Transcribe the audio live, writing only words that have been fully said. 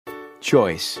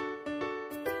Choice.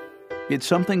 It's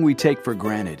something we take for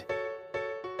granted.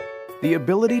 The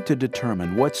ability to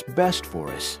determine what's best for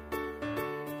us,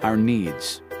 our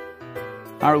needs,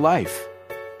 our life,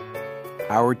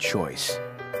 our choice.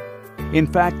 In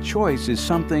fact, choice is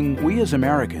something we as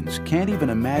Americans can't even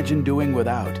imagine doing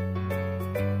without.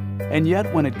 And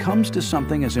yet, when it comes to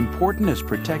something as important as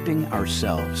protecting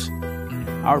ourselves,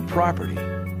 our property,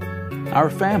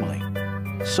 our family,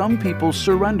 some people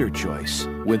surrender choice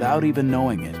without even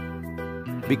knowing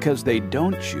it, because they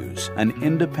don't choose an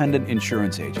independent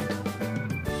insurance agent.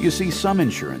 You see, some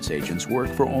insurance agents work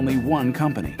for only one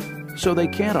company, so they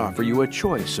can't offer you a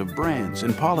choice of brands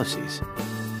and policies.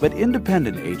 But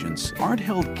independent agents aren't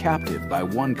held captive by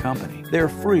one company. They're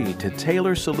free to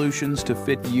tailor solutions to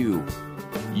fit you,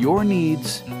 your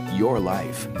needs, your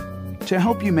life, to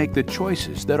help you make the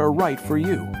choices that are right for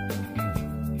you.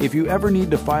 If you ever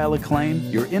need to file a claim,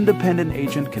 your independent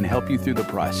agent can help you through the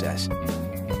process.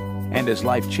 And as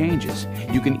life changes,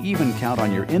 you can even count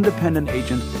on your independent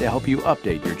agent to help you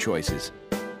update your choices.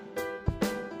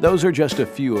 Those are just a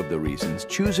few of the reasons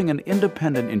choosing an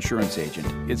independent insurance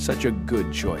agent is such a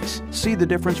good choice. See the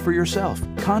difference for yourself.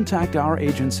 Contact our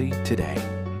agency today.